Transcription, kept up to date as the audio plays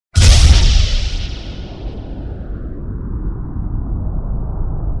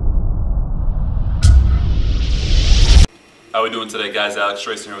How are we doing today, guys? Alex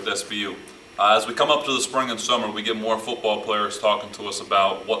Drayson here with SPU. As we come up to the spring and summer, we get more football players talking to us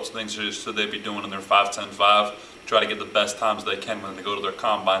about what things should they be doing in their 5-10-5 to try to get the best times they can when they go to their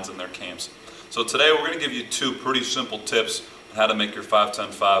combines and their camps. So today we're going to give you two pretty simple tips on how to make your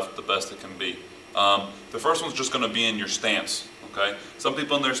 5-10-5 the best it can be. The first one's just going to be in your stance. Okay? Some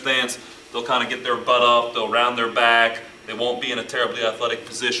people in their stance, they'll kind of get their butt up, they'll round their back, they won't be in a terribly athletic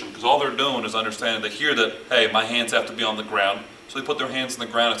position because all they're doing is understanding, they hear that, hey, my hands have to be on the ground. So they put their hands in the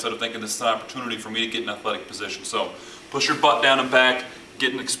ground instead of thinking this is an opportunity for me to get in an athletic position. So push your butt down and back,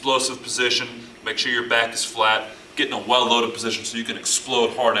 get in an explosive position, make sure your back is flat, get in a well-loaded position so you can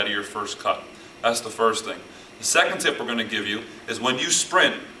explode hard out of your first cut. That's the first thing. The second tip we're going to give you is when you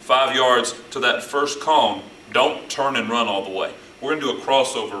sprint 5 yards to that first cone, don't turn and run all the way. We're going to do a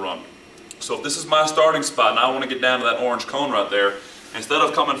crossover run. So if this is my starting spot and I want to get down to that orange cone right there, instead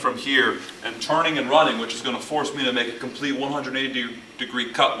of coming from here and turning and running, which is going to force me to make a complete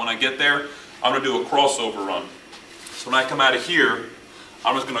 180-degree cut when I get there, I'm going to do a crossover run. So when I come out of here,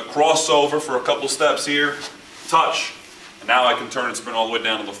 I'm just going to cross over for a couple steps here, touch, and now I can turn and sprint all the way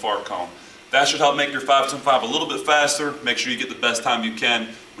down to the far cone. That should help make your 5-10-5 a little bit faster. Make sure you get the best time you can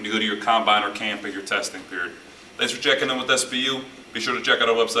when you go to your combine or camp or your testing period. Thanks for checking in with SPU. Be sure to check out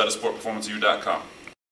our website at SportPerformanceU.com.